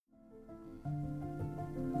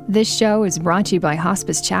This show is brought to you by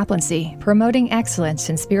Hospice Chaplaincy, promoting excellence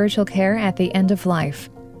in spiritual care at the end of life.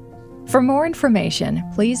 For more information,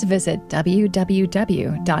 please visit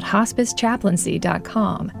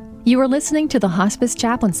www.hospicechaplaincy.com. You are listening to the Hospice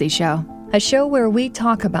Chaplaincy Show, a show where we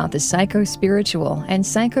talk about the psycho-spiritual and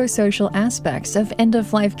psychosocial aspects of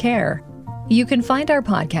end-of-life care. You can find our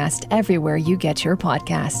podcast everywhere you get your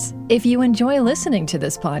podcasts. If you enjoy listening to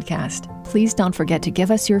this podcast, please don't forget to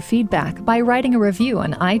give us your feedback by writing a review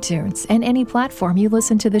on iTunes and any platform you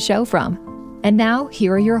listen to the show from. And now,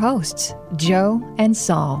 here are your hosts, Joe and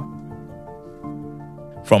Saul.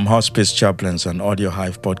 From Hospice Chaplains and Audio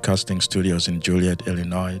Hive podcasting studios in Joliet,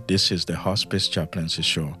 Illinois, this is the Hospice Chaplaincy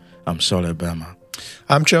Show. I'm Saul Obama.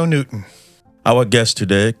 I'm Joe Newton. Our guest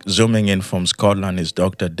today, zooming in from Scotland, is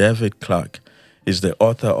Dr. David Clarke. He's the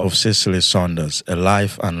author of Cicely Saunders, A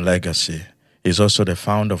Life and Legacy. He's also the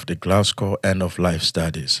founder of the Glasgow End of Life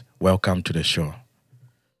Studies. Welcome to the show.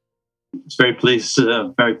 It's very pleased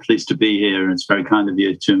to be here. It's very kind of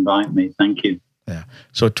you to invite me. Thank you. Yeah.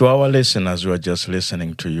 So to our listeners who are just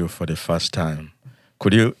listening to you for the first time,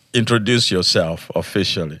 could you introduce yourself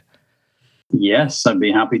officially? Yes, I'd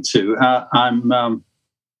be happy to. I'm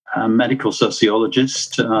a medical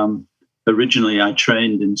sociologist. Originally, I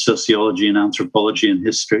trained in sociology and anthropology and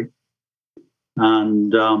history.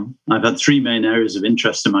 And I've had three main areas of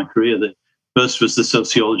interest in my career. The first was the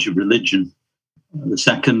sociology of religion. The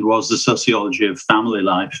second was the sociology of family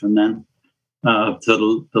life. And then for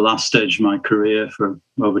the last stage of my career, for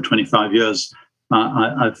over 25 years,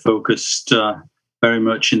 I've focused very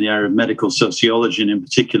much in the area of medical sociology and in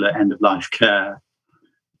particular end-of-life care.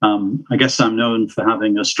 I guess I'm known for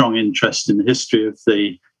having a strong interest in the history of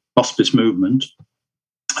the hospice movement,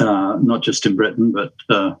 not just in Britain, but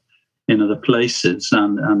in other places,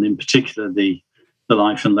 and in particular the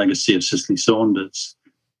life and legacy of Cicely Saunders.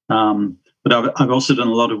 But I've also done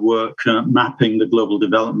a lot of work mapping the global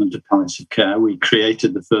development of palliative care. We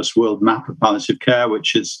created the first world map of palliative care,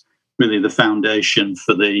 which is really the foundation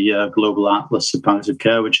for the global atlas of palliative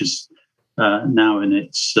care, which is now in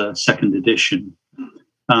its second edition.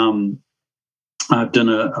 I've done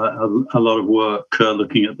a lot of work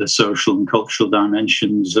looking at the social and cultural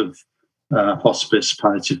dimensions of hospice,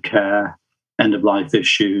 palliative care, end-of-life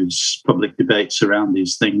issues, public debates around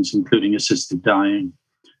these things, including assisted dying.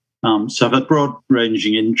 So I've had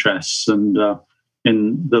broad-ranging interests, and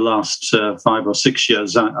in the last 5 or 6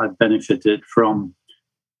 years, I've benefited from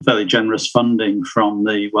fairly generous funding from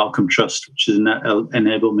the Wellcome Trust, which has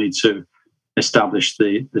enabled me to establish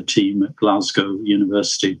the team at Glasgow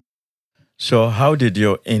University. So how did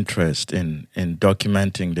your interest in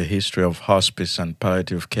documenting the history of hospice and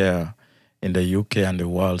palliative care in the UK and the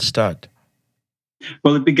world start?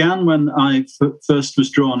 Well, it began when I first was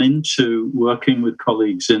drawn into working with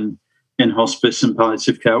colleagues in hospice and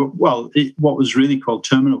palliative care. Well, what was really called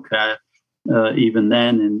terminal care, even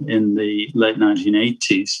then in the late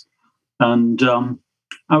 1980s. And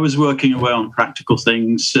I was working away on practical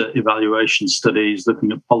things, evaluation studies,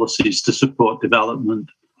 looking at policies to support development.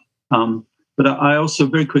 But I also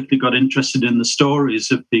very quickly got interested in the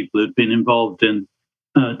stories of people who'd been involved in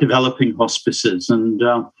developing hospices. And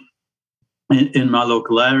in my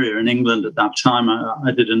local area in England at that time,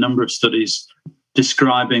 I did a number of studies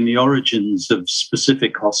describing the origins of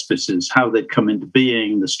specific hospices, how they'd come into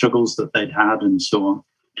being, the struggles that they'd had, and so on.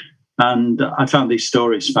 And I found these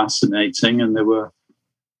stories fascinating, and they were,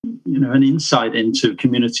 an insight into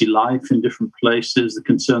community life in different places, the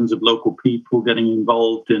concerns of local people getting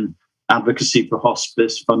involved in advocacy for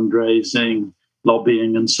hospice, fundraising,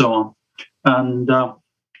 lobbying, and so on. And I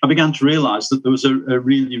began to realize that there was a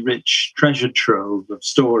really rich treasure trove of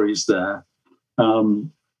stories there,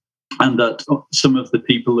 and that some of the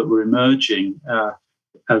people that were emerging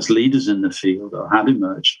as leaders in the field, or had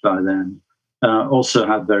emerged by then, also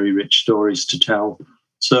had very rich stories to tell.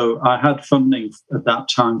 So I had funding at that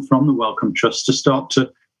time from the Wellcome Trust to start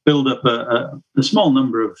to build up a small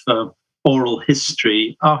number of oral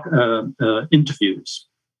history interviews.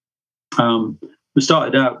 We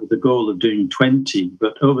started out with the goal of doing 20,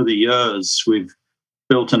 but over the years, we've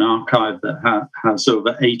built an archive that has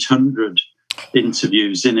over 800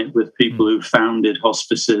 interviews in it with people who founded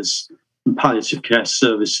hospices and palliative care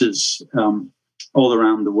services all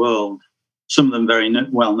around the world. Some of them very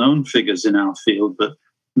well-known figures in our field, but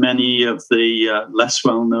many of the less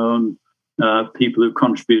well-known people who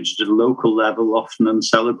contributed at a local level, often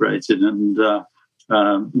uncelebrated and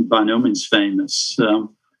by no means famous,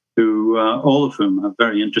 who all of whom have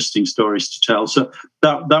very interesting stories to tell. So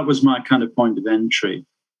that was my kind of point of entry.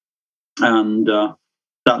 And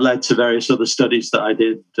that led to various other studies that I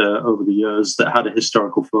did over the years that had a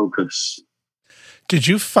historical focus. Did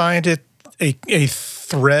you find it a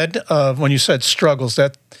thread of, when you said struggles,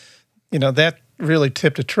 that that really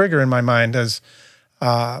tipped a trigger in my mind as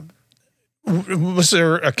was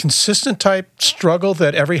there a consistent type struggle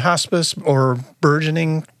that every hospice or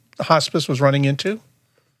burgeoning hospice was running into?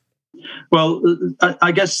 Well,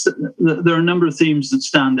 I guess there are a number of themes that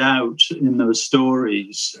stand out in those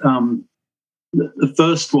stories. The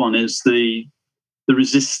first one is the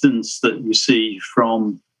resistance that you see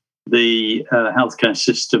from the healthcare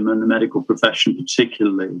system and the medical profession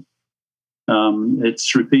particularly.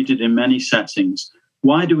 It's repeated in many settings.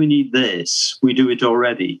 Why do we need this? We do it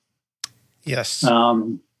already. Yes.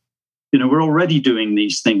 We're already doing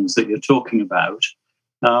these things that you're talking about.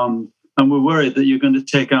 And we're worried that you're going to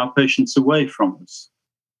take our patients away from us.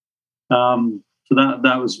 So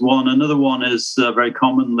that was one. Another one is very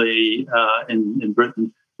commonly in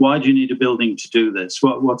Britain. Why do you need a building to do this?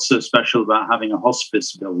 What's so special about having a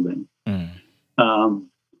hospice building?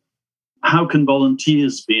 How can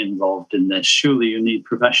volunteers be involved in this? Surely you need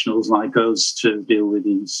professionals like us to deal with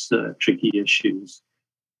these tricky issues.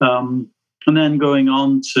 And then going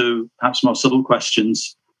on to perhaps more subtle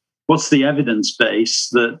questions. What's the evidence base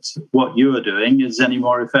that what you are doing is any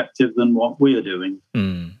more effective than what we are doing?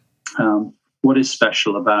 What is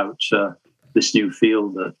special about this new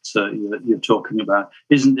field that you're talking about?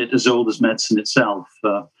 Isn't it as old as medicine itself?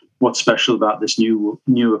 What's special about this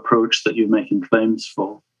new approach that you're making claims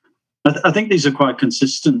for? I think these are quite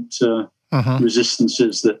consistent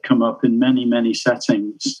resistances that come up in many, many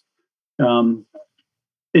settings.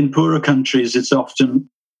 In poorer countries, it's often,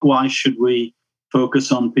 why should we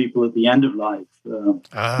focus on people at the end of life?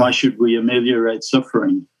 Why should we ameliorate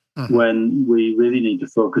suffering when we really need to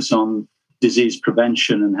focus on disease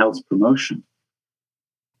prevention and health promotion?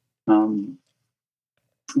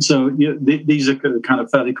 These are kind of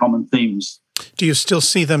fairly common themes. Do you still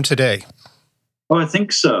see them today? Oh, I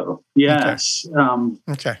think so. Yes.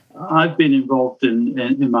 Okay. I've been involved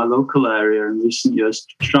in my local area in recent years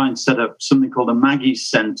to try and set up something called a Maggie's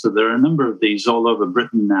Centre. There are a number of these all over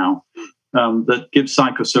Britain now that give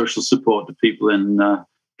psychosocial support to people in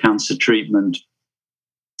cancer treatment.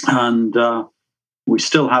 And we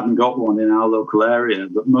still haven't got one in our local area,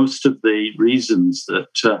 but most of the reasons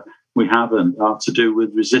that we haven't are to do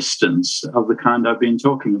with resistance of the kind I've been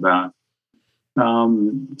talking about.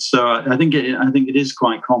 So I think it is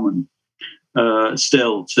quite common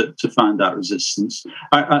still to find that resistance.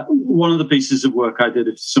 One of the pieces of work I did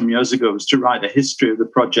some years ago was to write a history of the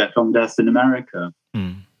Project on Death in America.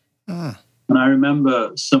 And I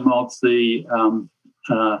remember some of the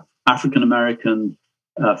African-American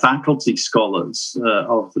faculty scholars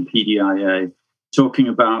of the PDIA talking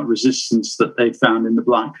about resistance that they found in the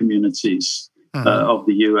Black communities of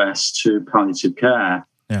the US to palliative care.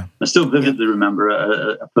 Yeah. I still vividly remember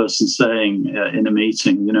a person saying in a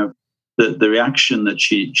meeting, the reaction that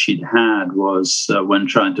she'd had was when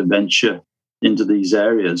trying to venture into these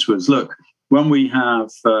areas was, look, when we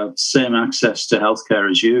have same access to healthcare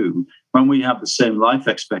as you, when we have the same life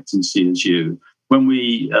expectancy as you, when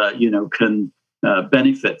we can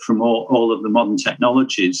benefit from all of the modern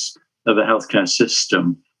technologies of a healthcare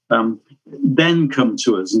system, then come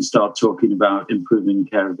to us and start talking about improving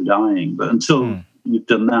care of the dying. But until you've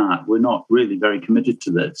done that, we're not really very committed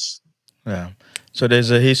to this. Yeah. So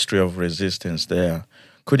there's a history of resistance there.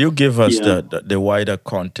 Could you give us the wider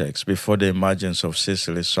context before the emergence of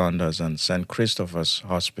Cicely Saunders and St. Christopher's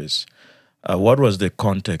Hospice? What was the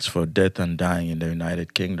context for death and dying in the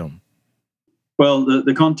United Kingdom? Well,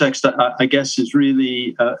 the context, I guess, is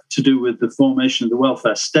really to do with the formation of the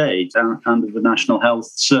welfare state and of the National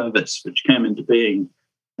Health Service, which came into being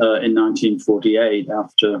in 1948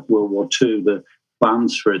 after World War II. The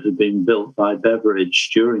plans for it had been built by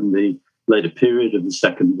Beveridge during the later period of the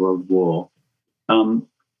Second World War.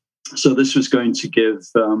 So this was going to give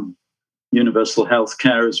universal health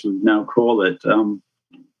care, as we now call it,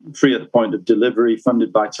 free at the point of delivery,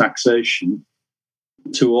 funded by taxation,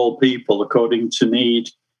 to all people according to need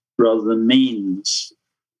rather than means.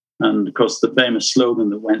 And of course, the famous slogan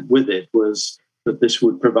that went with it was that this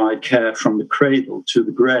would provide care from the cradle to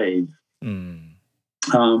the grave.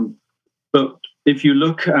 But if you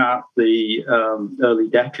look at the early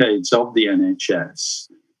decades of the NHS,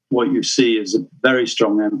 what you see is a very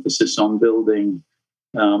strong emphasis on building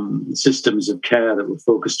systems of care that were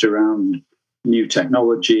focused around new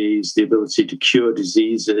technologies, the ability to cure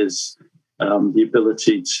diseases, the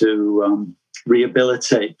ability to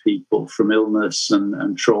rehabilitate people from illness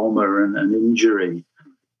and trauma and injury.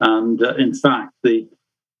 And in fact, the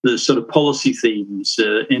sort of policy themes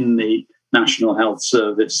in the National Health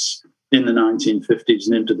Service in the 1950s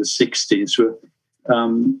and into the 60s were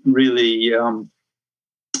really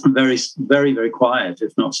very, very, very quiet,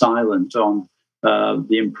 if not silent, on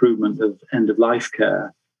the improvement of end-of-life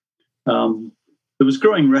care. There was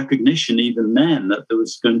growing recognition even then that there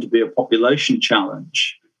was going to be a population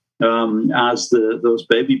challenge as those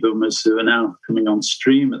baby boomers who are now coming on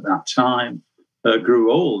stream at that time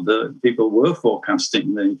grew old. People were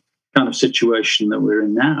forecasting the kind of situation that we're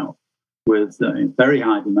in now, with very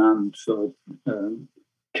high demand for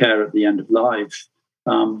care at the end of life.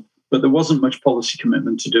 But there wasn't much policy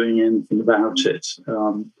commitment to doing anything about it.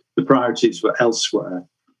 The priorities were elsewhere.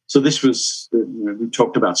 So this was, we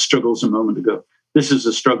talked about struggles a moment ago. This is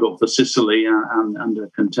a struggle for Cicely and her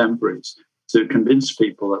contemporaries to convince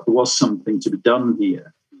people that there was something to be done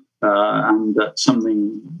here and that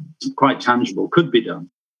something quite tangible could be done.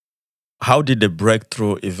 How did the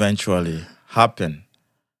breakthrough eventually happen?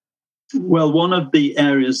 Well, one of the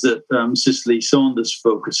areas that Cicely Saunders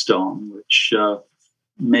focused on, which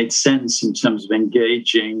made sense in terms of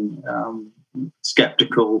engaging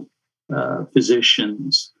skeptical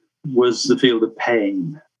physicians, was the field of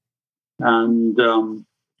pain. And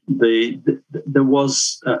there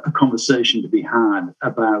was a conversation to be had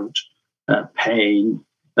about pain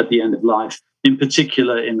at the end of life, in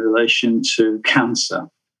particular in relation to cancer.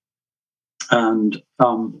 And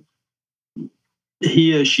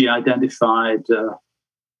here she identified a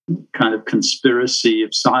kind of conspiracy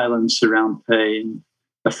of silence around pain,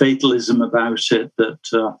 a fatalism about it,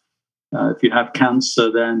 that if you have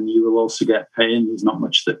cancer, then you will also get pain. There's not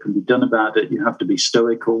much that can be done about it. You have to be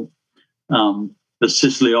stoical. As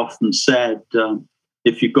Cicely often said,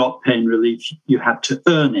 if you got pain relief, you had to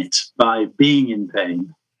earn it by being in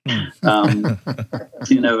pain.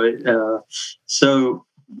 So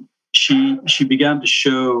she began to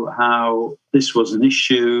show how this was an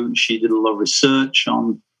issue. She did a lot of research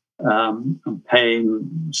on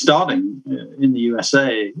pain, starting in the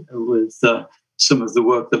USA with some of the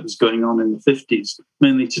work that was going on in the 50s,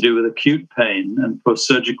 mainly to do with acute pain and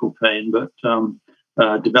post-surgical pain, but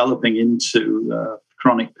developing into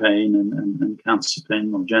chronic pain and cancer pain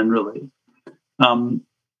more generally.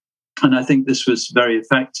 And I think this was very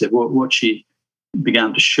effective. What she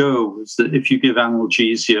began to show was that if you give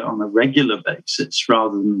analgesia on a regular basis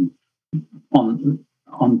rather than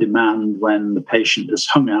on demand when the patient has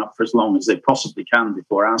hung out for as long as they possibly can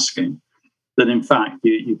before asking, that in fact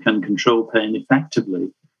you can control pain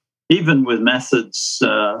effectively, even with methods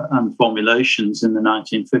and formulations in the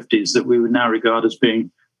 1950s that we would now regard as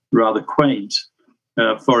being rather quaint.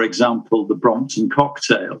 For example, the Brompton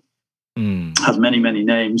cocktail has many, many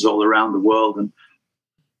names all around the world, and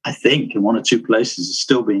I think in one or two places is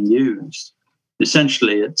still being used.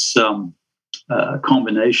 Essentially, it's a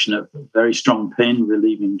combination of very strong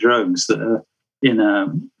pain-relieving drugs that are in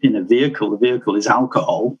a vehicle. The vehicle is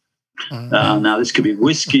alcohol. Now, this could be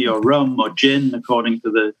whiskey or rum or gin, according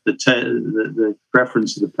to the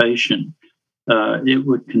preference of the patient. It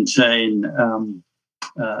would contain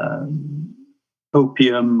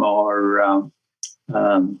opium or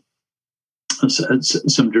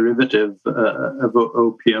some derivative of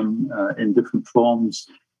opium in different forms.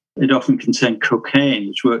 It often contained cocaine,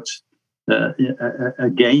 which worked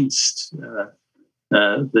against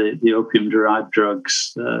the opium-derived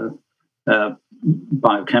drugs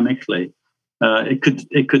biochemically.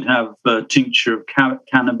 It could have a tincture of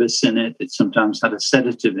cannabis in it. It sometimes had a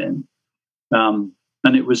sedative in, and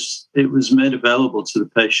it was made available to the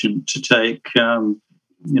patient to take,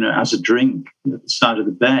 as a drink at the side of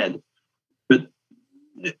the bed. But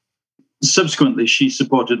subsequently, she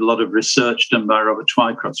supported a lot of research done by Robert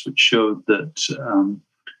Twycross, which showed that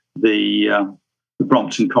the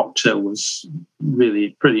Brompton cocktail was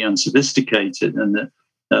really pretty unsophisticated, and that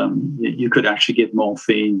you could actually give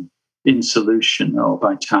morphine in solution or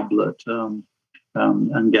by tablet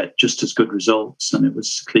and get just as good results, and it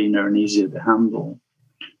was cleaner and easier to handle.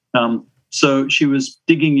 So she was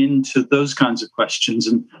digging into those kinds of questions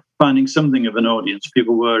and finding something of an audience.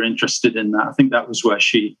 People were interested in that. I think that was where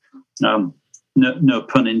she, no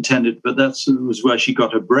pun intended, but that was where she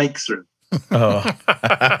got her breakthrough. Oh,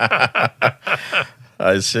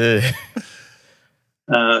 I see.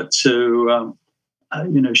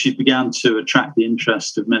 She began to attract the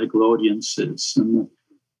interest of medical audiences. And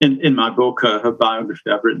in my book, her biography,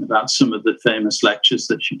 I've written about some of the famous lectures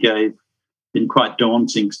that she gave in quite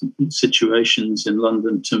daunting situations in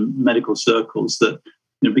London to medical circles that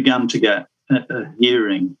began to get a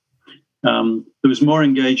hearing. There was more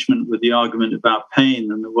engagement with the argument about pain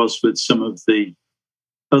than there was with some of the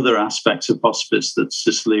other aspects of hospice that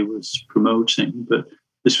Cicely was promoting, but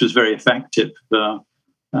this was very effective.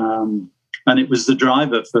 And it was the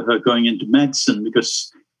driver for her going into medicine,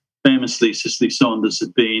 because famously Cicely Saunders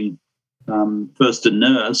had been first a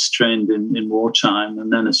nurse trained in wartime,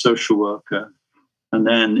 and then a social worker. And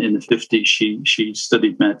then in the 50s, she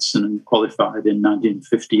studied medicine and qualified in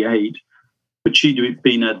 1958. But she'd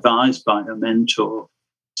been advised by her mentor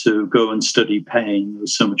to go and study pain. There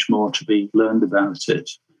was so much more to be learned about it.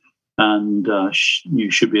 And you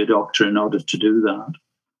should be a doctor in order to do that.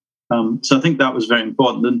 So I think that was very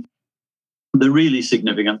important. And the really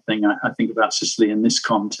significant thing I think about Cicely in this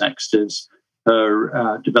context is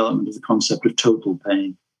her development of the concept of total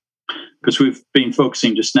pain. Because we've been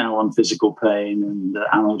focusing just now on physical pain and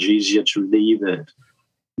analgesia to relieve it.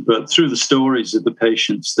 But through the stories of the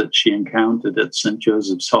patients that she encountered at St.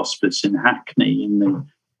 Joseph's Hospice in Hackney in the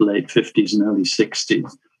late 50s and early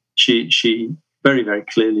 60s, she very, very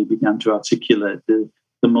clearly began to articulate the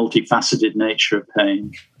multifaceted nature of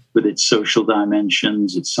pain with its social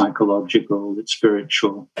dimensions, its psychological, its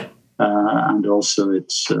spiritual, and also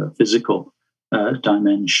its physical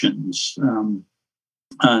dimensions.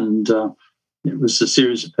 It was a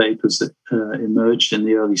series of papers that emerged in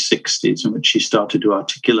the early 60s in which she started to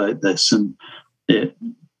articulate this, and it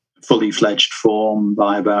fully fledged form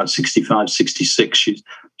by about 65, 66.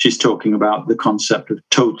 She's talking about the concept of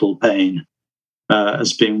total pain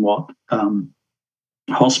as being what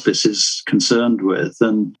hospice is concerned with.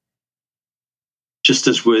 And just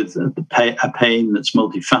as with a pain that's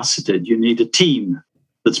multifaceted, you need a team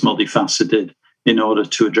that's multifaceted in order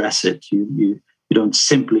to address it. You don't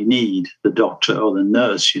simply need the doctor or the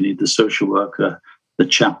nurse. You need the social worker, the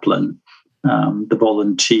chaplain, the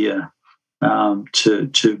volunteer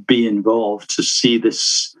to be involved, to see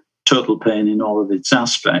this total pain in all of its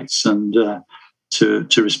aspects and to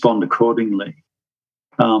respond accordingly.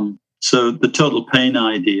 So the total pain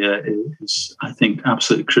idea is, I think,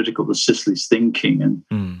 absolutely critical to Cicely's thinking and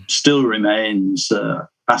still remains a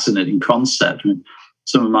fascinating concept. I mean,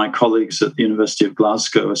 some of my colleagues at the University of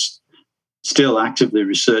Glasgow are still actively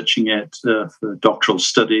researching it for doctoral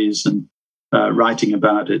studies and writing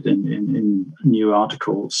about it in new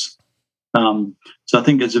articles. So I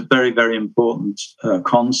think it's a very, very important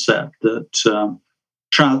concept that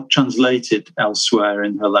translated elsewhere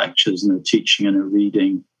in her lectures and her teaching and her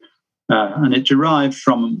reading. And it derived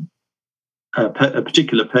from a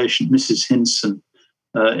particular patient, Mrs. Hinson,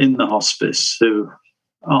 in the hospice, who,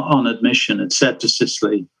 on admission, had said to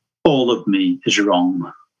Cicely, "All of me is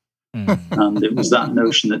wrong." And it was that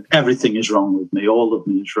notion that everything is wrong with me, all of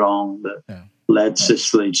me is wrong, that led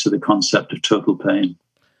Cicely to the concept of total pain.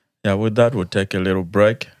 Yeah, with that, we'll take a little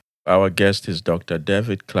break. Our guest is Dr.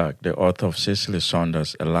 David Clark, the author of Cicely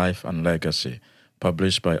Saunders, A Life and Legacy,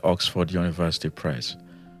 published by Oxford University Press.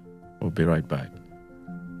 We'll be right back.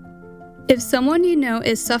 If someone you know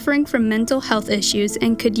is suffering from mental health issues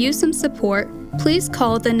and could use some support, please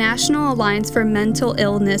call the National Alliance for Mental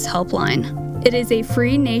Illness Helpline. It is a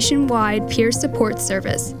free nationwide peer support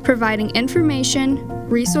service, providing information,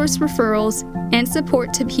 resource referrals, and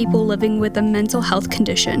support to people living with a mental health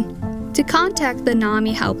condition. To contact the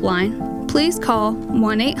NAMI helpline, please call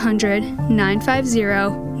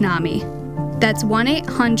 1-800-950-NAMI. That's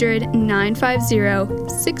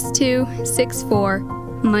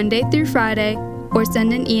 1-800-950-6264, Monday through Friday, or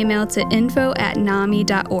send an email to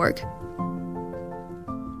info@nami.org.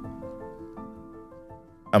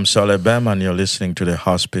 I'm Soleh Bem, and you're listening to the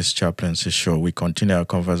Hospice Chaplaincy Show. We continue our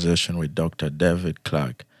conversation with Dr. David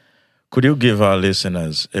Clark. Could you give our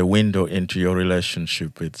listeners a window into your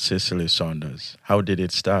relationship with Cicely Saunders? How did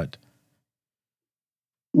it start?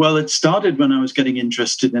 Well, it started when I was getting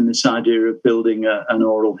interested in this idea of building an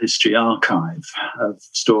oral history archive of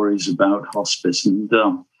stories about hospice. And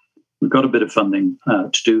we got a bit of funding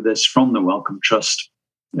to do this from the Wellcome Trust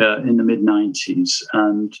in the mid-90s.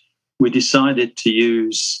 And we decided to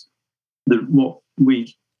use what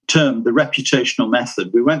we termed the reputational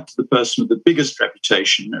method. We went to the person with the biggest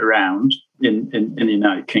reputation around in the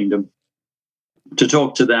United Kingdom to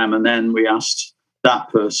talk to them, and then we asked that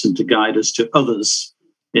person to guide us to others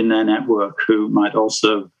in their network who might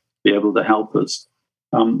also be able to help us.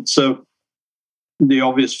 So the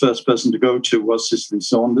obvious first person to go to was Cicely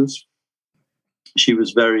Saunders. She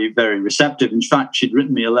was very, very receptive. In fact, she'd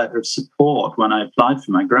written me a letter of support when I applied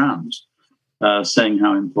for my grant, saying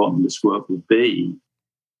how important this work would be.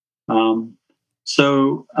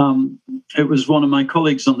 So it was one of my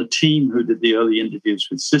colleagues on the team who did the early interviews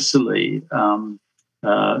with Cicely,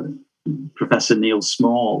 Professor Neil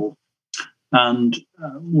Small. And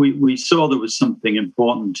we saw there was something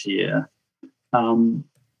important here.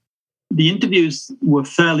 The interviews were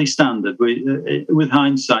fairly standard. With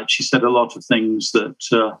hindsight, she said a lot of things that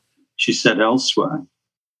she said elsewhere.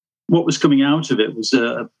 What was coming out of it was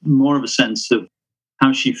more of a sense of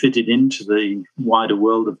how she fitted into the wider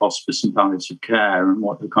world of hospice and palliative care and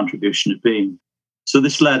what her contribution had been. So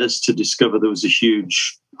this led us to discover there was a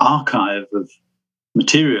huge archive of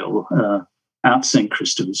material at St.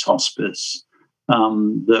 Christopher's Hospice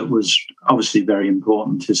that was obviously very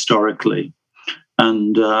important historically.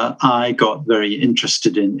 And I got very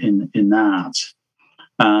interested in that.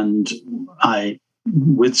 And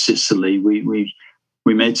with Cicely, we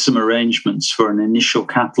made some arrangements for an initial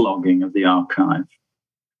cataloguing of the archive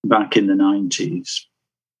back in the 90s,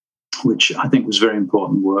 which I think was very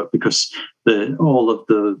important work because all of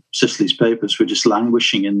the Cicely's papers were just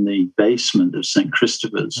languishing in the basement of St.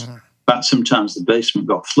 Christopher's. Mm-hmm. In fact, sometimes the basement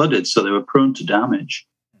got flooded, so they were prone to damage.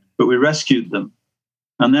 But we rescued them.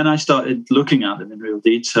 And then I started looking at them in real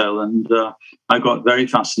detail, and I got very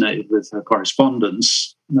fascinated with her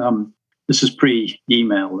correspondence. This is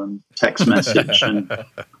pre-email and text message and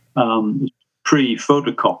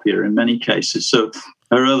pre-photocopier in many cases. So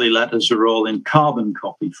her early letters are all in carbon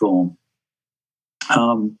copy form.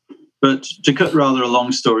 But to cut rather a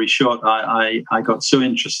long story short, I got so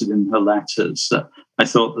interested in her letters that I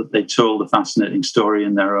thought that they told a fascinating story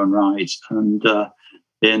in their own right. And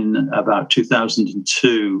in about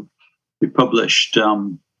 2002, we published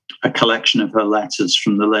a collection of her letters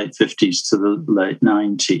from the late 50s to the late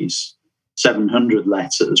 90s, 700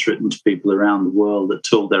 letters written to people around the world that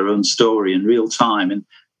told their own story in real time, and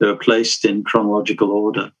they were placed in chronological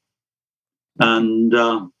order. And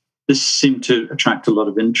this seemed to attract a lot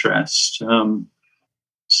of interest.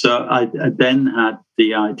 So I then had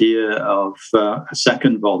the idea of a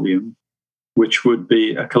second volume, which would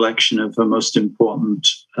be a collection of her most important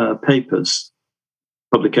papers,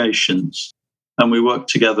 publications. And we worked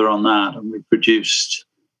together on that, and we produced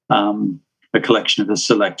a collection of her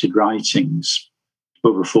selected writings,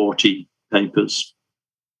 over 40 papers.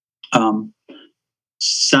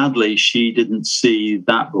 Sadly, she didn't see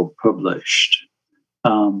that book published.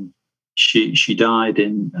 She died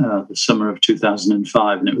in the summer of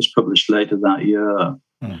 2005, and it was published later that year.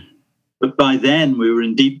 Mm. But by then, we were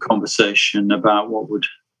in deep conversation about what would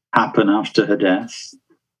happen after her death.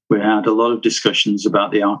 We had a lot of discussions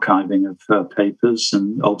about the archiving of her papers,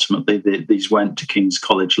 and ultimately these went to King's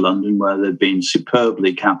College London, where they'd been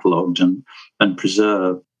superbly catalogued and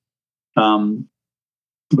preserved.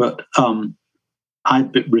 But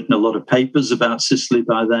I'd written a lot of papers about Cicely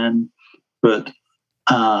by then,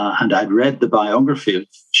 and I'd read the biography of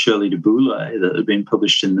Shirley de Boulay that had been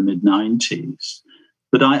published in the mid-90s.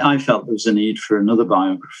 But I felt there was a need for another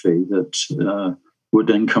biography that would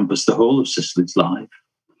encompass the whole of Cicely's life.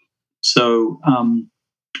 So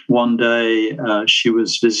one day she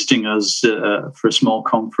was visiting us for a small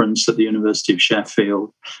conference at the University of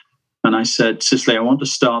Sheffield. And I said, Cicely, I want to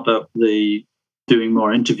start up doing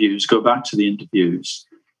more interviews, go back to the interviews.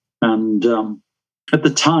 And at the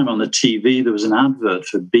time on the TV, there was an advert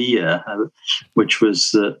for beer, which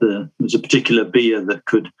was there was a particular beer that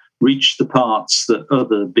could reach the parts that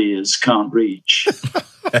other beers can't reach.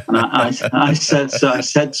 And I said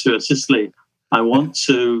to her, Cicely, I want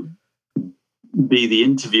to be the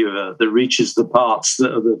interviewer that reaches the parts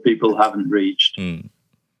that other people haven't reached. Mm.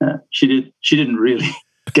 She didn't really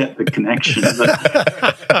get the connection,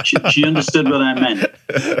 but she understood what I meant.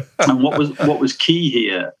 And what was key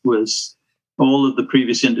here was all of the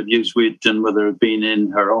previous interviews we'd done, whether it had been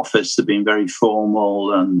in her office, they'd been very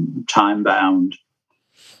formal and time-bound.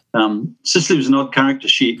 Cicely was an odd character.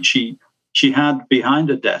 She had behind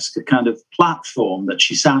her desk a kind of platform that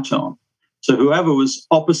she sat on. So whoever was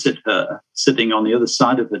opposite her, sitting on the other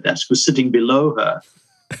side of her desk, was sitting below her.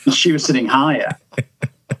 She was sitting higher.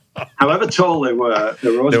 However tall they were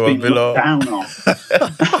always being looked down on.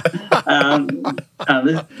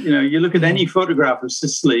 You look at any photograph of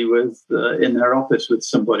Cicely in her office with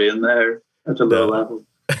somebody, and they're at a low level.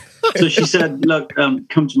 So she said, "Look,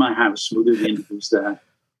 come to my house. We'll do the interviews there."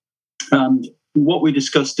 And what we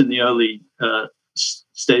discussed in the early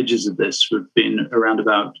stages of this would been around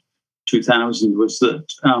about 2000 was that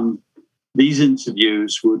these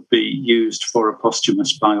interviews would be used for a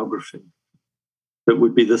posthumous biography that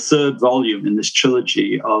would be the third volume in this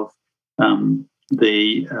trilogy of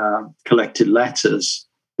the collected letters,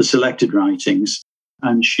 the selected writings.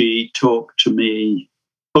 And she talked to me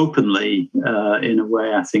openly in a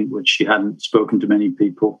way, I think, which she hadn't spoken to many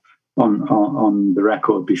people on the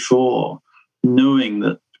record before, knowing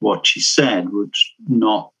that what she said would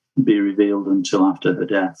not be revealed until after her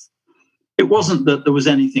death. It wasn't that there was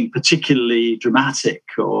anything particularly dramatic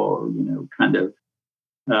or, kind of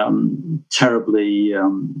terribly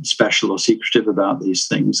special or secretive about these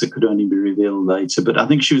things that could only be revealed later. But I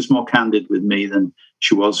think she was more candid with me than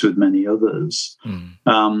she was with many others.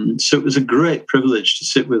 So it was a great privilege to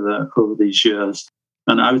sit with her over these years.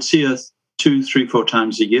 And I would see her 2, 3, 4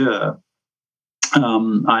 times a year.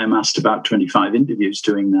 I amassed about 25 interviews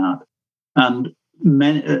doing that. And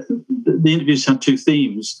the interviews had 2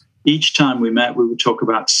 themes. Each time we met, we would talk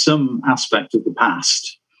about some aspect of the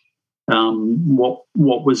past. What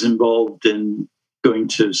was involved in going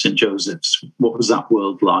to St. Joseph's? What was that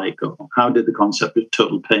world like? Or how did the concept of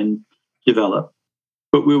total pain develop?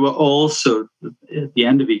 But we were also, at the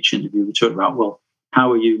end of each interview, we talked about, well,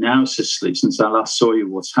 how are you now, Cicely, since I last saw you?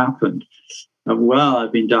 What's happened? Well,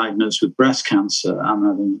 I've been diagnosed with breast cancer. I'm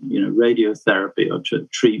having, radiotherapy or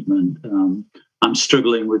treatment. I'm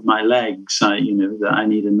struggling with my legs. I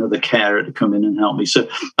need another carer to come in and help me. So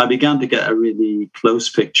I began to get a really close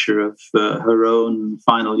picture of her own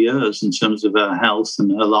final years in terms of her health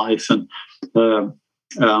and her life and her,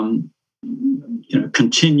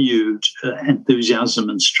 continued enthusiasm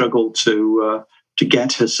and struggle to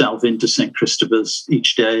get herself into St. Christopher's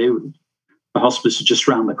each day. The hospice was just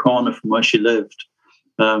round the corner from where she lived,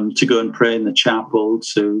 to go and pray in the chapel,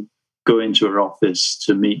 to go into her office,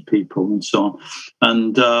 to meet people and so on.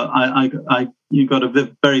 And you got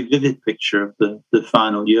a very vivid picture of the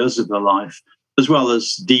final years of her life, as well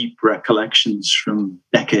as deep recollections from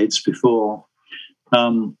decades before.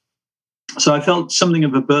 So I felt something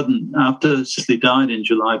of a burden. After Cicely died in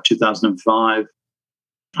July of 2005,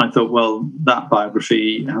 I thought, well, that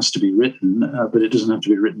biography has to be written, but it doesn't have to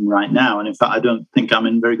be written right now. And in fact, I don't think I'm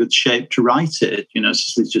in very good shape to write it.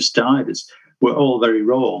 Cicely's just died. We're all very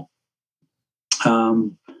raw.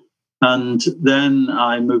 And then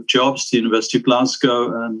I moved jobs to the University of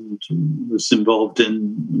Glasgow and was involved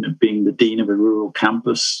in being the dean of a rural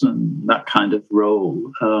campus and that kind of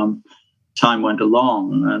role. Time went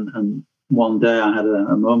along, and one day I had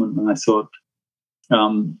a moment when I thought,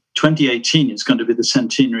 2018 is going to be the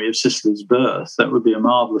centenary of Cicely's birth. That would be a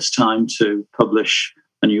marvelous time to publish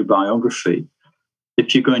a new biography.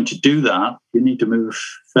 If you're going to do that, you need to move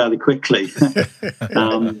fairly quickly.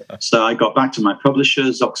 So I got back to my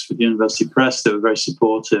publishers, Oxford University Press. They were very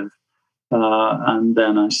supportive. And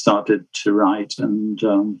then I started to write and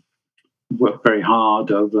worked very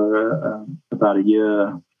hard over about a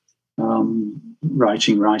year,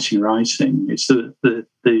 writing. It's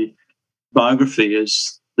the biography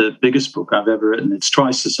is the biggest book I've ever written. It's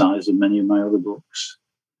twice the size of many of my other books,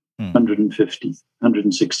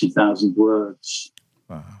 160,000 words.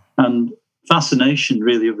 Wow. And fascination,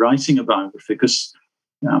 really, of writing a biography, because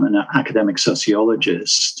I'm an academic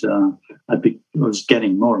sociologist. I was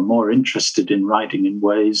getting more and more interested in writing in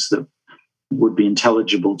ways that would be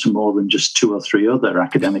intelligible to more than just 2 or 3 other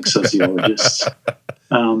academic sociologists.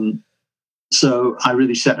 So I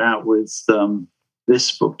really set out with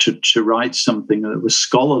this book to write something that was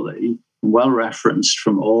scholarly, well-referenced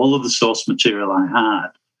from all of the source material I had.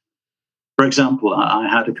 For example, I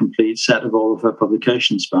had a complete set of all of her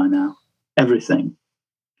publications by now, everything.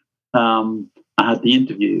 I had the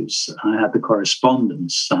interviews, I had the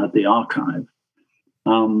correspondence, I had the archive.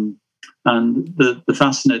 And the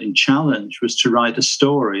fascinating challenge was to write a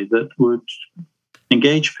story that would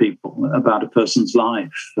engage people about a person's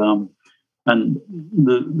life. And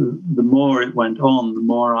the more it went on, the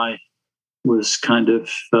more I was kind of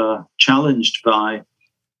challenged by,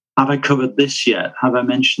 have I covered this yet? Have I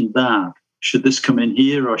mentioned that? Should this come in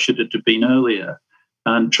here or should it have been earlier?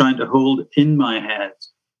 And trying to hold in my head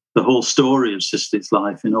the whole story of Cicely's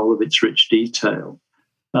life in all of its rich detail.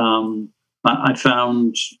 I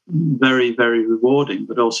found very, very rewarding,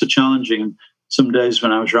 but also challenging. And some days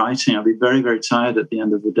when I was writing, I'd be very, very tired at the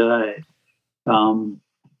end of the day.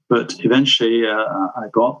 But eventually I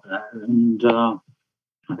got there, and I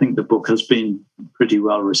think the book has been pretty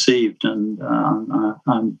well received, and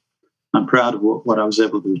I'm proud of what I was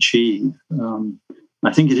able to achieve.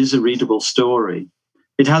 I think it is a readable story.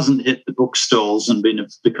 It hasn't hit the bookstores and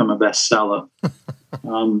become a bestseller,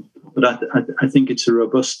 but I think it's a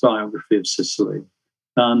robust biography of Cicely.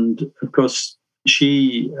 And of course,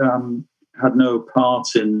 she had no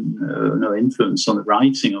part in, no influence on the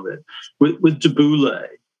writing of it. With de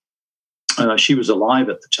Boulay, she was alive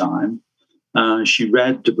at the time. She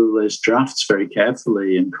read de Boulay's drafts very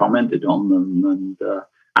carefully and commented on them and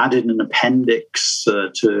added an appendix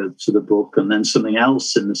to the book and then something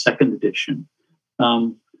else in the second edition.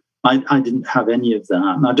 I didn't have any of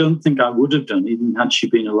that, and I don't think I would have done even had she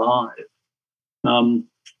been alive.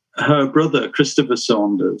 Her brother, Christopher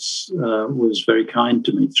Saunders, was very kind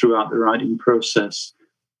to me throughout the writing process.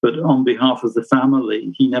 But on behalf of the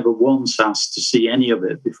family, he never once asked to see any of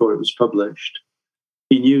it before it was published.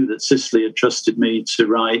 He knew that Cicely had trusted me to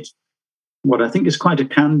write what I think is quite a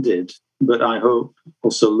candid but I hope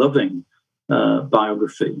also loving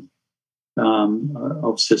biography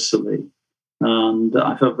of Cicely. And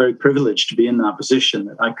I felt very privileged to be in that position,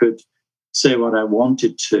 that I could say what I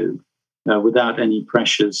wanted to without any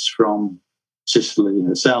pressures from Cicely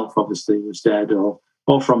herself, obviously was dead, or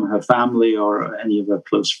from her family or any of her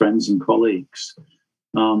close friends and colleagues.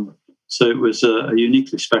 So it was a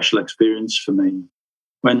uniquely special experience for me.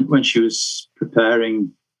 When she was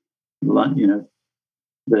preparing, the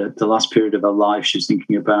last period of her life, she was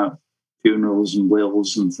thinking about funerals and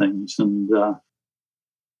wills and things. And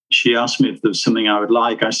she asked me if there was something I would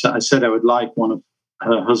like. I said I would like one of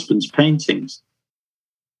her husband's paintings.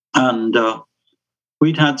 And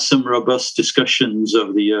we'd had some robust discussions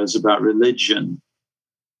over the years about religion.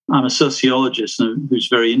 I'm a sociologist who's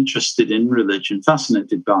very interested in religion,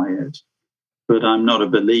 fascinated by it, but I'm not a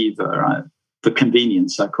believer. For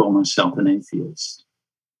convenience, I call myself an atheist.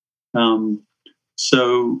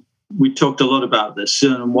 So we talked a lot about this.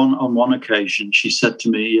 And on one occasion, she said to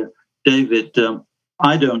me, David,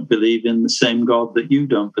 I don't believe in the same God that you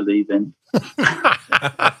don't believe in.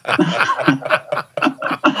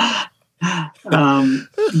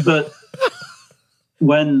 But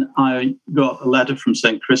when I got a letter from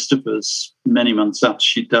St. Christopher's many months after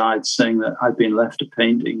she died saying that I'd been left a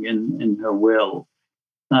painting in her will,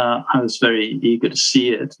 I was very eager to see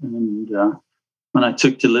it. And when I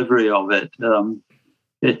took delivery of it,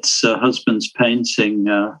 it's her husband's painting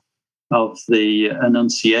of the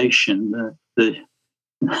Annunciation, the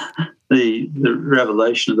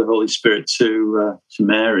revelation of the Holy Spirit to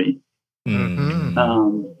Mary.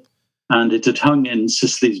 Mm-hmm. And it had hung in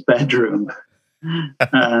Cicely's bedroom.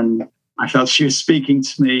 And I felt she was speaking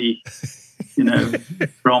to me,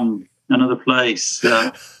 from another place.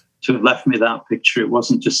 To have left me that picture, it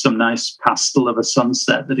wasn't just some nice pastel of a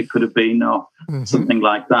sunset that it could have been, or something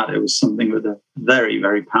like that. It was something with a very,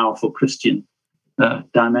 very powerful Christian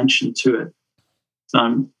dimension to it.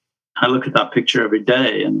 So I look at that picture every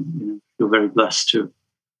day and feel very blessed to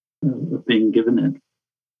have been given it.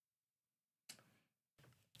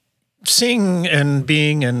 Seeing and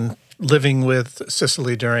being and living with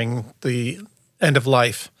Cicely during the end of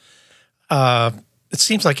life, it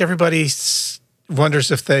seems like everybody wonders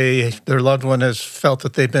if their loved one has felt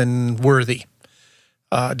that they've been worthy.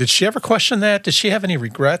 Did she ever question that? Did she have any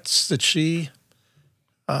regrets? Did she?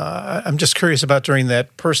 I'm just curious about during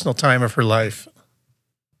that personal time of her life.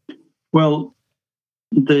 Well,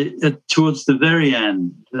 towards the very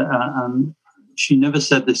end, and she never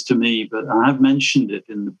said this to me, but I have mentioned it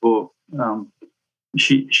in the book.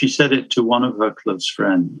 She said it to one of her close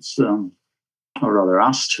friends, or rather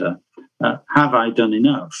asked her, have I done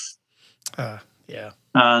enough? Yeah.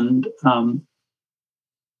 And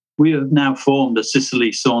we have now formed a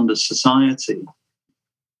Cicely Saunders Society.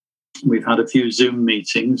 We've had a few Zoom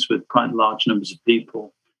meetings with quite large numbers of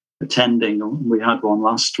people attending. We had one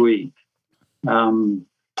last week. And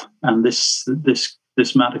this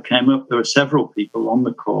matter came up. There were several people on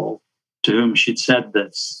the call to whom she'd said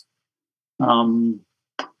this.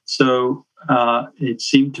 So it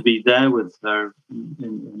seemed to be there with her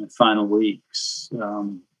in the final weeks.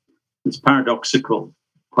 This paradoxical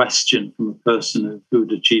question from a person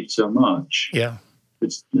who'd achieved so much. Yeah.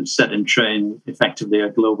 It's set in train effectively a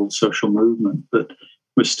global social movement, but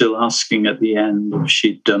we're still asking at the end if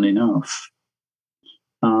she'd done enough.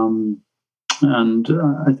 And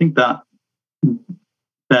I think that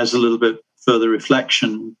bears a little bit further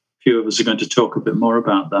reflection. A few of us are going to talk a bit more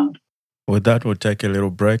about that. With that, we'll take a little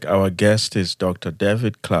break. Our guest is Dr.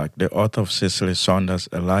 David Clark, the author of Cicely Saunders,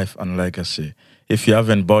 A Life and Legacy. If you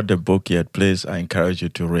haven't bought the book yet, please, I encourage you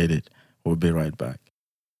to read it. We'll be right back.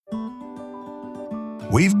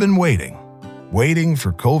 We've been waiting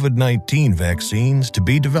for COVID-19 vaccines to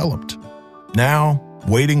be developed. Now,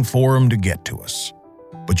 waiting for them to get to us.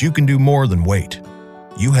 But you can do more than wait.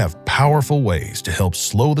 You have powerful ways to help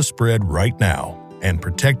slow the spread right now and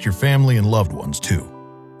protect your family and loved ones too.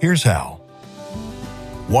 Here's how.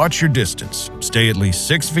 Watch your distance. Stay at least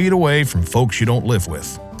 6 feet away from folks you don't live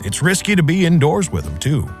with. It's risky to be indoors with them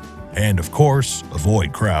too. And of course,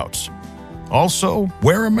 avoid crowds. Also,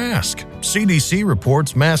 wear a mask. CDC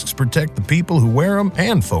reports masks protect the people who wear them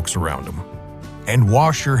and folks around them. And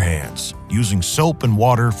wash your hands using soap and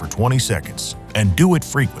water for 20 seconds. And do it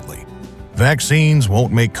frequently. Vaccines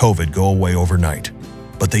won't make COVID go away overnight,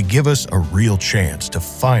 but they give us a real chance to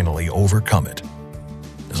finally overcome it.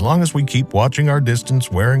 As long as we keep watching our distance,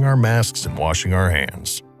 wearing our masks, and washing our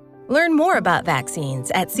hands. Learn more about vaccines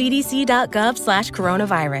at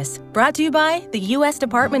cdc.gov/coronavirus. Brought to you by the U.S.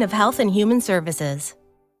 Department of Health and Human Services.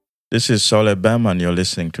 This is Soleh Bam, and you're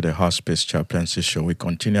listening to the Hospice Chaplaincy Show. We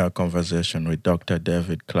continue our conversation with Dr.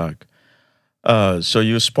 David Clark, So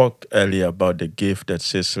you spoke earlier about the gift that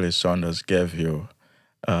Cicely Saunders gave you.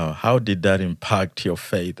 How did that impact your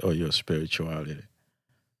faith or your spirituality?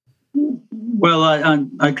 Well,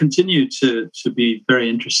 I continue to be very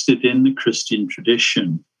interested in the Christian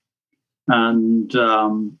tradition, and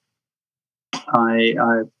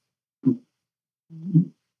I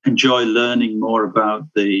enjoy learning more about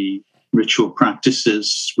the ritual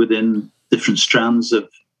practices within different strands of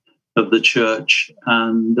the church,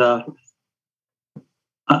 and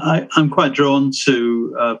I'm quite drawn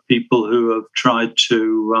to people who have tried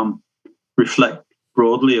to reflect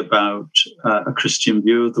broadly about a Christian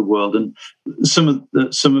view of the world, and some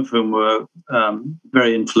of whom were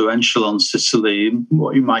very influential on Cicely,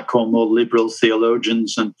 what you might call more liberal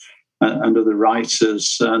theologians and other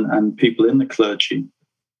writers and people in the clergy.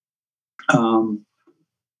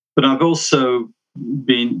 But I've also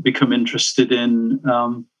become interested in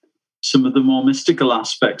some of the more mystical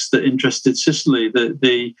aspects that interested Cicely.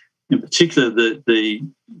 In particular, the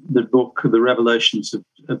book, The Revelations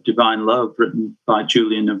of Divine Love, written by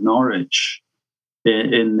Julian of Norwich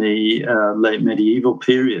in the late medieval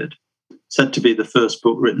period, said to be the first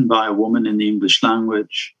book written by a woman in the English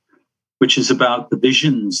language, which is about the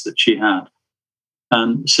visions that she had.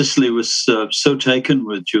 And Cicely was so taken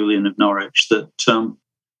with Julian of Norwich that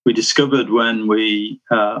we discovered when we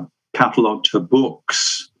catalogued her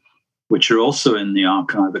books, which are also in the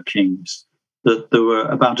Archive of Kings, that there were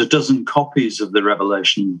about a dozen copies of the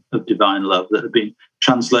Revelation of Divine Love that had been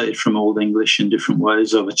translated from Old English in different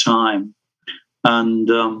ways over time. And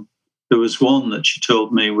there was one that she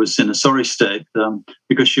told me was in a sorry state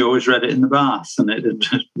because she always read it in the bath, and it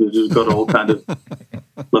had got all kind of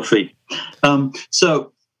fluffy.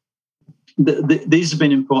 So these have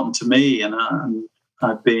been important to me, and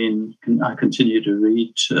I continue to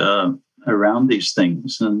read around these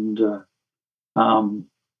things, and I'm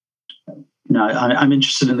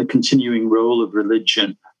interested in the continuing role of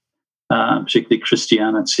religion, particularly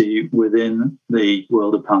Christianity, within the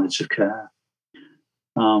world of palliative care.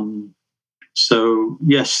 So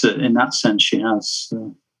yes, in that sense, she has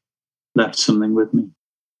left something with me.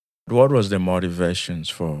 What was the motivations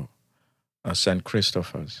for St.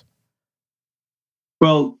 Christopher's?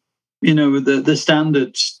 Well, the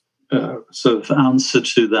standard sort of answer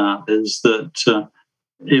to that is that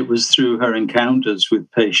it was through her encounters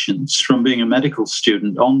with patients from being a medical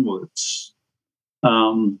student onwards,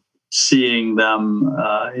 seeing them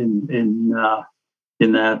in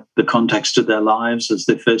the context of their lives as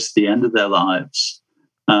they faced the end of their lives,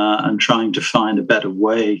 and trying to find a better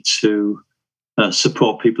way to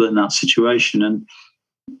support people in that situation. And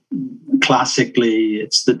classically,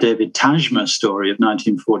 it's the David Tajma story of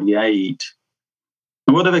 1948.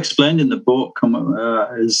 And what I've explained in the book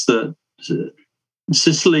is that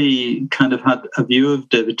Cicely kind of had a view of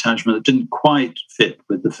David Tajma that didn't quite fit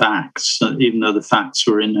with the facts, even though the facts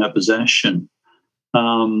were in her possession.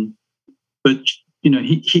 But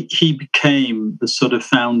he became the sort of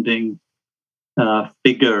founding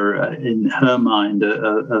figure in her mind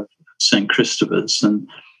of St. Christopher's. And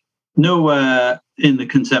nowhere in the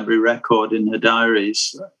contemporary record in her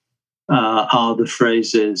diaries are the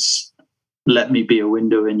phrases, "Let me be a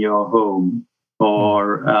window in your home,"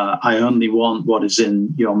 or "I only want what is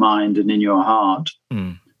in your mind and in your heart."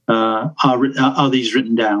 Are these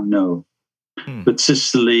written down? No. But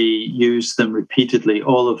Cicely used them repeatedly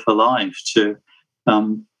all of her life to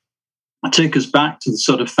take us back to the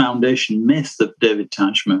sort of foundation myth of David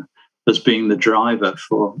Tajma as being the driver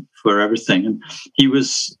for everything. And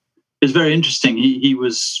it's very interesting. He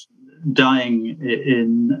was dying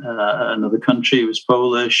in another country. He was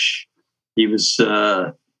Polish. He was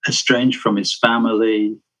estranged from his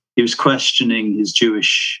family. He was questioning his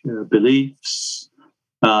Jewish beliefs.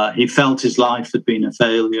 He felt his life had been a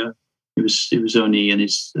failure. He was only in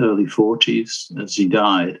his early 40s as he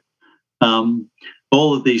died.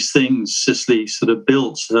 All of these things, Cicely sort of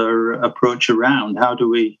built her approach around. How do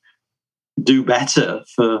we do better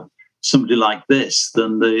for somebody like this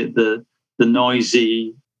than the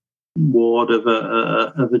noisy ward of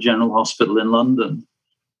a general hospital in London?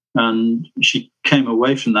 And she came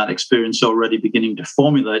away from that experience already beginning to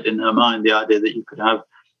formulate in her mind the idea that you could have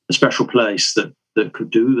a special place that could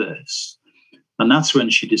do this. And that's when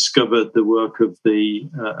she discovered the work of the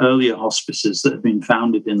earlier hospices that had been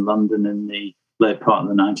founded in London in the late part of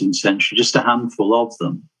the 19th century, just a handful of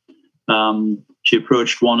them. She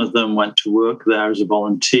approached one of them, went to work there as a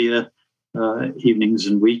volunteer, evenings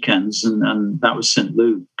and weekends, and that was St.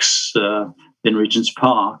 Luke's in Regent's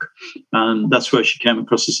Park. And that's where she came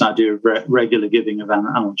across this idea of regular giving of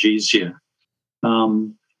analgesia.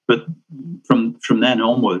 But from then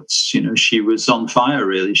onwards, she was on fire,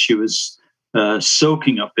 really. She was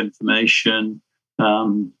soaking up information.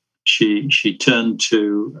 She turned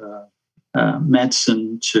to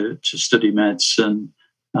medicine to study medicine.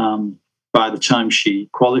 By the time she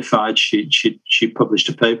qualified, she published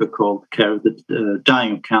a paper called "Care of the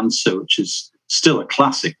Dying of Cancer," which is still a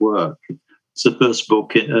classic work. It's the first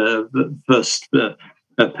book,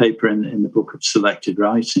 paper in the book of selected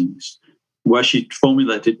writings, where she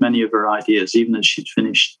formulated many of her ideas, even as she'd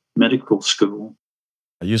finished medical school.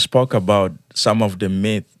 You spoke about some of the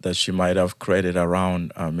myth that she might have created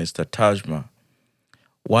around Mr. Tajma.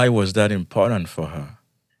 Why was that important for her?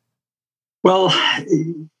 Well,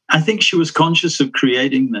 I think she was conscious of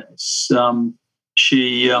creating this.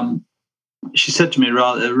 She said to me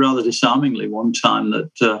rather disarmingly one time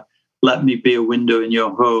that "let me be a window in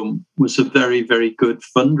your home" was a very, very good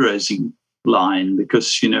fundraising line,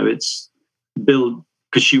 because it's build.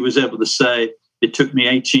 Because she was able to say, "It took me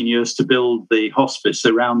 18 years to build the hospice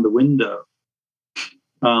around the window."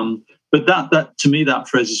 But that to me, that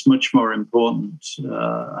phrase is much more important.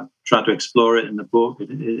 I try to explore it in the book.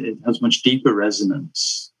 It has much deeper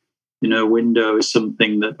resonance. Window is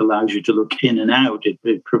something that allows you to look in and out.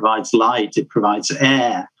 It provides light. It provides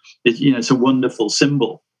air. It's a wonderful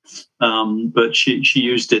symbol. But she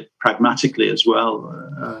used it pragmatically as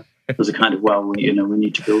well, as a kind of, we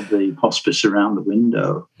need to build the hospice around the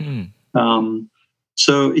window.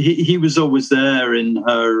 So he was always there in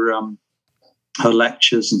her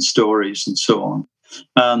lectures and stories and so on.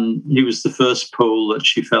 He was the first Pole that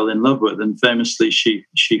she fell in love with, and famously she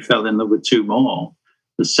fell in love with two more.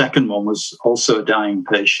 The second one was also a dying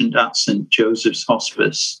patient at St. Joseph's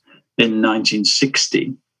Hospice in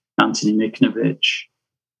 1960, Anthony Mikhnevich.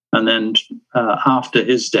 And then after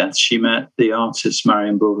his death, she met the artist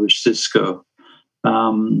Marian Bovish-Sisko.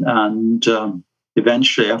 And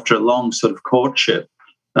eventually, after a long sort of courtship,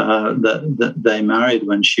 that they married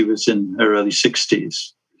when she was in her early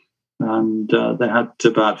 60s. And they had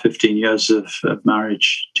about 15 years of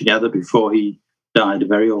marriage together before he died, a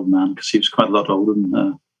very old man, because he was quite a lot older than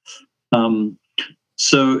her.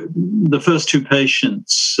 So the first two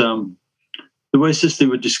patients, the way Cicely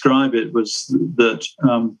would describe it was that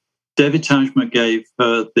David Tajma gave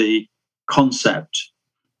her the concept,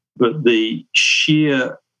 but the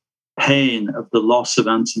sheer pain of the loss of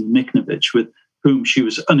Anthony Mikhnevich, with whom she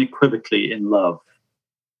was unequivocally in love.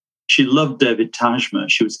 She loved David Tajma.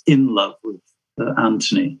 She was in love with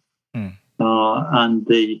Anthony. And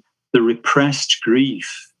the repressed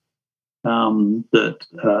grief that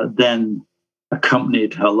then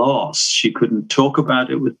accompanied her loss. She couldn't talk about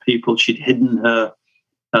it with people. She'd hidden her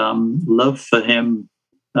love for him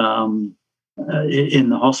in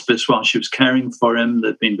the hospice while she was caring for him.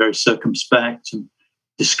 They'd been very circumspect and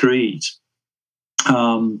discreet.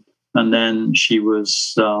 And then she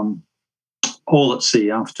was all at sea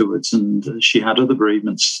afterwards, and she had other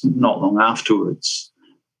bereavements not long afterwards.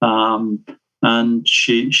 And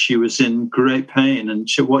she was in great pain. And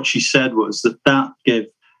what she said was that gave,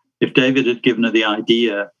 if David had given her the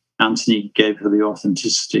idea, Anthony gave her the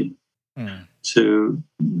authenticity to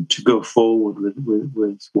go forward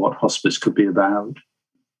with what hospice could be about.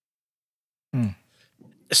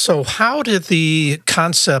 So how did the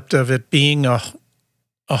concept of it being a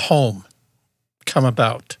home come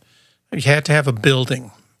about? You had to have a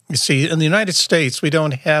building. You see, in the United States, we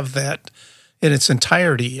don't have that in its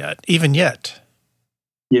entirety yet, even yet.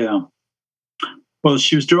 Yeah. Well,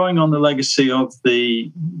 she was drawing on the legacy of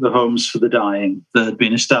the homes for the dying that had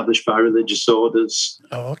been established by religious orders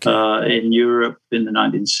in Europe in the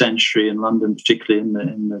 19th century, in London, particularly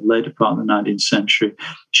in the later part of the 19th century.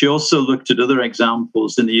 She also looked at other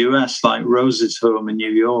examples in the US, like Rose's home in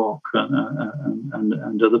New York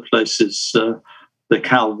and other places, the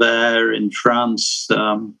Calvaire in France,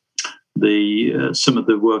 some of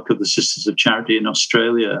the work of the Sisters of Charity in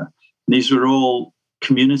Australia. These were all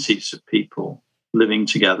communities of people living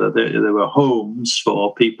together. There were homes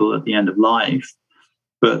for people at the end of life,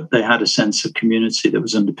 but they had a sense of community that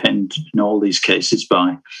was underpinned in all these cases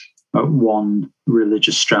by one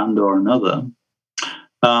religious strand or another.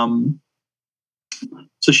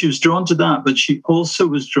 So she was drawn to that, but she also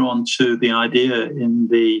was drawn to the idea in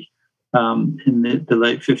the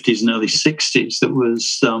late 50s and early 60s that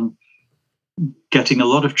was getting a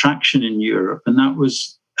lot of traction in Europe, and that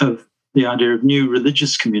was of the idea of new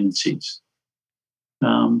religious communities.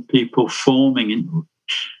 People forming in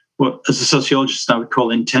what, as a sociologist, I would call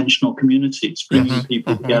intentional communities, bringing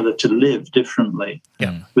people together to live differently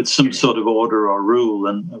with some sort of order or rule.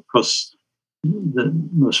 And of course, the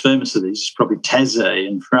most famous of these is probably Thésée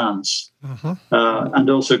in France, and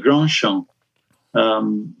also Grandchamp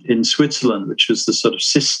in Switzerland, which was the sort of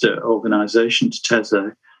sister organization to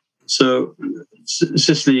Thésée. So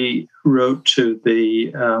Cicely wrote to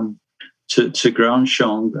the to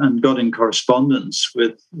Grandchamp and got in correspondence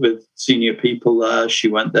with senior people there. She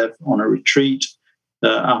went there on a retreat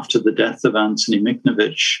after the death of Anthony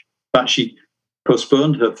Miknovich. In fact, she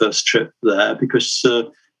postponed her first trip there because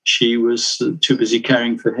she was too busy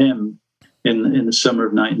caring for him in the summer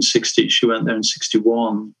of 1960. She went there in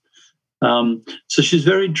 61. So she's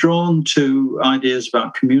very drawn to ideas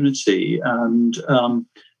about community, and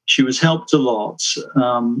she was helped a lot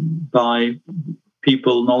by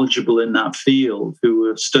people knowledgeable in that field who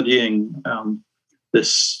were studying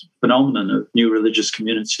this phenomenon of new religious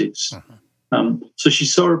communities. So she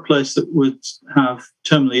saw a place that would have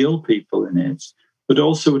terminally ill people in it, but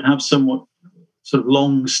also would have somewhat sort of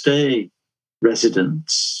long stay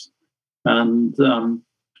residents. And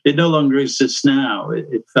it no longer exists now.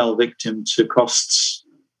 It fell victim to costs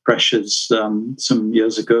pressures some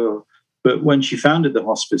years ago. But when she founded the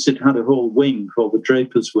hospice, it had a whole wing called the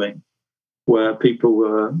Draper's Wing, where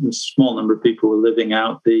a small number of people were living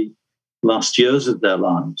out the last years of their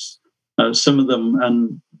lives. Some of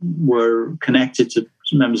them were connected to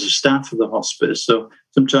members of staff of the hospice. So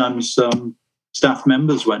sometimes staff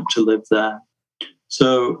members went to live there.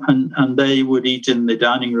 So, and they would eat in the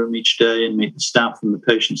dining room each day and meet the staff and the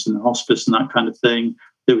patients in the hospice and that kind of thing.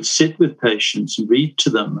 They would sit with patients and read to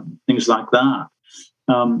them and things like that.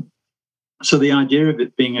 So the idea of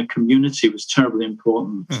it being a community was terribly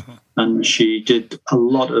important. Mm-hmm. And she did a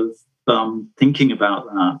lot of thinking about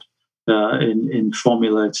that in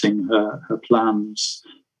formulating her plans.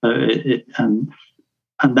 And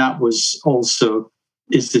that was also,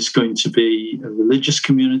 is this going to be a religious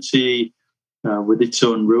community with its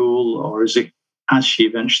own rule, or is it, as she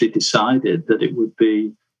eventually decided, that it would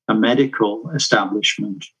be a medical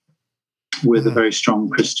establishment with a very strong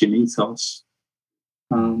Christian ethos?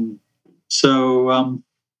 So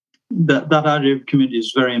that idea of community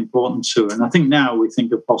is very important to her. And I think now we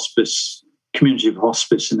think of hospice, community of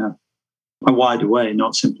hospice, in a wider way,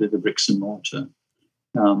 not simply the bricks and mortar.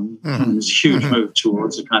 And there's a huge move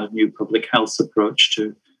towards a kind of new public health approach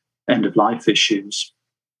to end-of-life issues.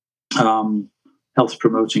 Health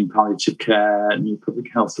promoting palliative care, new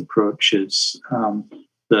public health approaches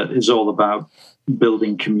that is all about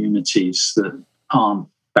building communities that aren't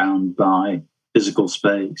bound by physical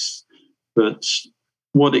space. But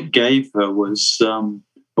what it gave her was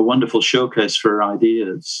a wonderful showcase for her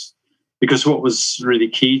ideas, because what was really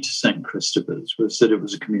key to St. Christopher's was that it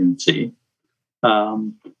was a community,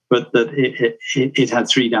 but that it had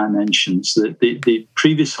three dimensions. The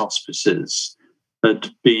previous hospices had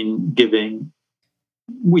been giving,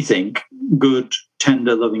 we think, good,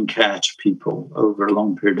 tender, loving care to people over a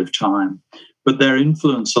long period of time. But their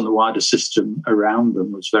influence on the wider system around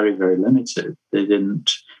them was very, very limited. They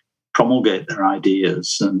didn't promulgate their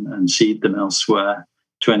ideas and seed them elsewhere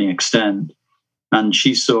to any extent. And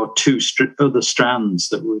she saw two other strands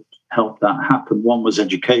that would help that happen. One was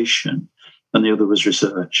education, and the other was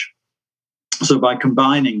research. So by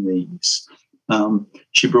combining these,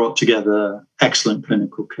 she brought together excellent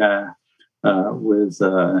clinical care with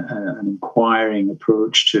an inquiring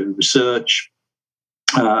approach to research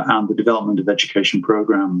and the development of education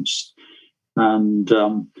programs. And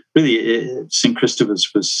really, St.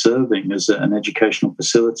 Christopher's was serving as an educational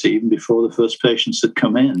facility even before the first patients had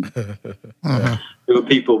come in. There were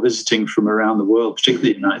people visiting from around the world,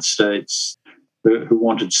 particularly the United States, who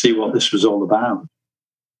wanted to see what this was all about.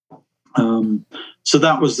 So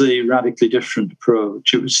that was the radically different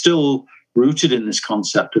approach. It was still rooted in this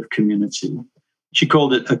concept of community. She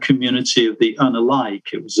called it a community of the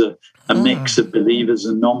unalike. It was a mix of believers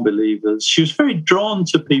and non-believers. She was very drawn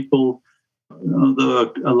to people,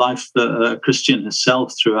 although a life that a Christian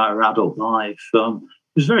herself throughout her adult life. She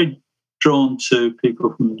was very drawn to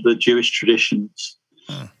people from the Jewish traditions,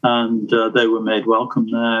 and they were made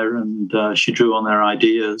welcome there, and she drew on their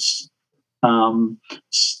ideas.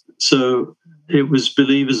 So it was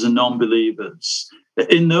believers and non-believers.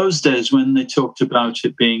 In those days, when they talked about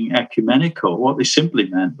it being ecumenical, what they simply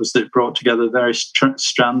meant was that it brought together various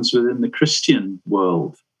strands within the Christian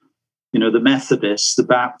world. You know, the Methodists, the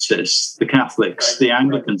Baptists, the Catholics, the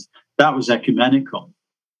Anglicans. That was ecumenical.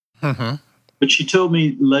 But she told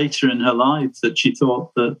me later in her life that she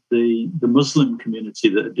thought that the Muslim community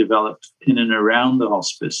that had developed in and around the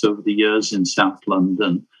hospice over the years in South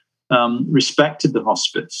London respected the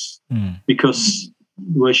hospice, because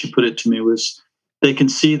the way she put it to me was, they can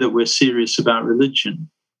see that we're serious about religion.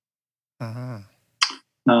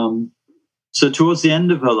 So towards the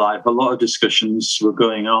end of her life, a lot of discussions were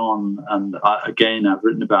going on. And I've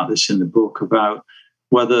written about this in the book, about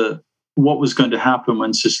whether what was going to happen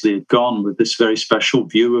when Cicely had gone with this very special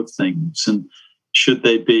view of things, and should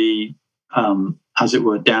they be, as it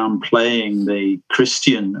were, downplaying the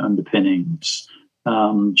Christian underpinnings?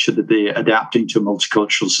 Should they be adapting to a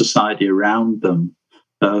multicultural society around them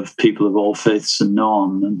of people of all faiths and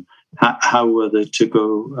none? And how were they to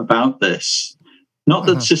go about this? Not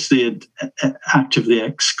that Cicely had actively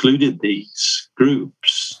excluded these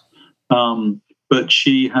groups, but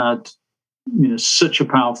she had, such a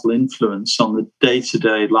powerful influence on the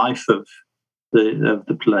day-to-day life of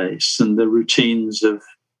the place and the routines of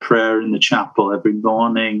prayer in the chapel every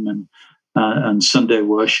morning and Sunday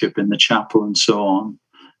worship in the chapel and so on.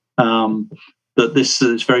 That this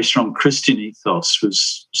very strong Christian ethos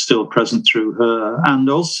was still present through her, and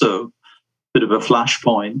also a bit of a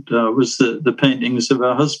flashpoint was the paintings of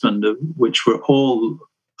her husband, which were all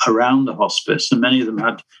around the hospice, and many of them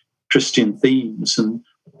had Christian themes. And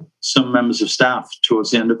some members of staff towards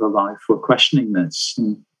the end of her life were questioning this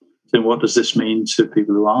and saying, what does this mean to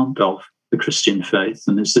people who aren't of the Christian faith?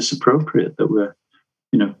 And is this appropriate that we're,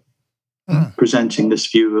 presenting this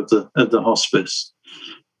view of the hospice?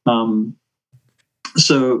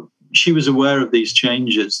 So she was aware of these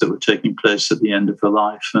changes that were taking place at the end of her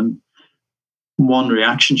life. And one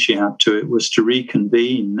reaction she had to it was to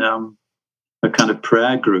reconvene a kind of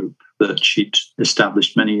prayer group that she'd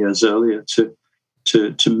established many years earlier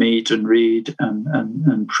to meet and read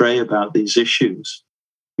and pray about these issues.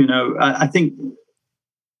 I think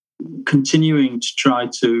continuing to try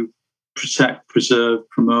to protect, preserve,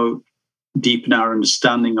 promote, deepen our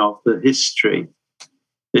understanding of the history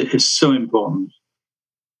is so important.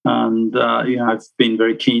 And I've been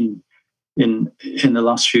very keen in the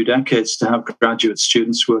last few decades to have graduate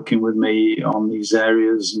students working with me on these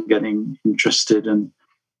areas and getting interested and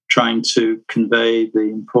trying to convey the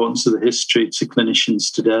importance of the history to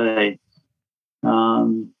clinicians today.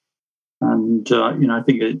 I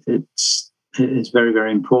think it's very,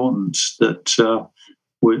 very important that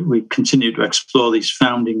we continue to explore these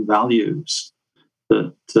founding values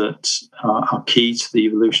that are key to the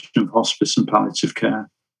evolution of hospice and palliative care.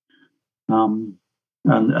 And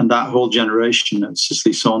that whole generation of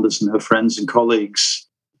Cicely Saunders and her friends and colleagues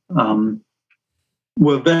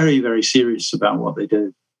were very, very serious about what they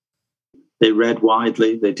did. They read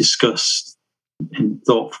widely, they discussed in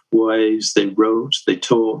thoughtful ways, they wrote, they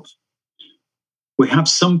taught. We have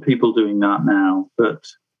some people doing that now, but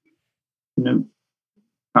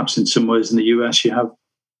perhaps in some ways in the US you have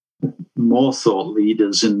more thought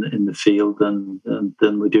leaders in the field than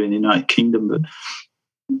we do in the United Kingdom. But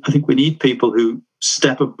I think we need people who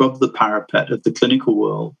step above the parapet of the clinical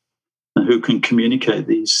world and who can communicate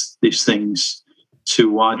these things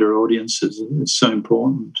to wider audiences. It's so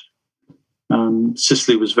important. And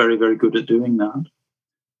Cicely was very, very good at doing that.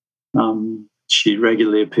 She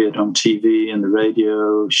regularly appeared on TV and the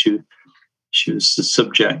radio. She was the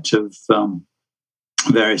subject of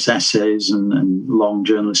various essays and long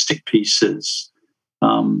journalistic pieces.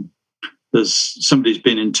 Somebody's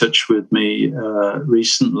been in touch with me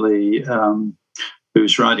recently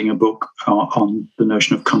who's writing a book on the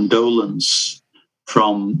notion of condolence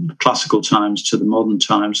from classical times to the modern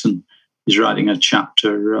times, and he's writing a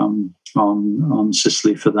chapter on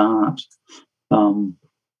Cicely for that.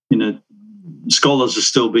 Scholars are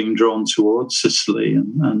still being drawn towards Cicely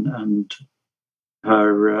and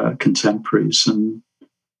her contemporaries, and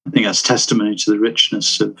I think that's testimony to the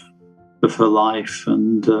richness of her life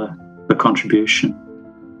and her contribution.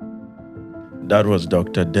 That was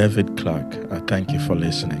Dr. David Clark. Thank you for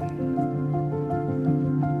listening.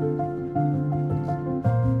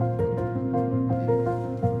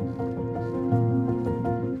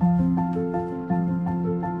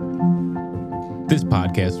 This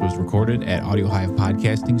podcast was recorded at Audio Hive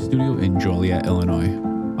Podcasting Studio in Joliet, Illinois.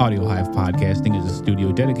 Audio Hive Podcasting is a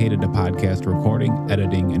studio dedicated to podcast recording,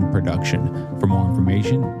 editing, and production. For more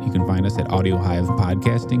information, you can find us at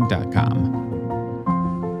audiohivepodcasting.com.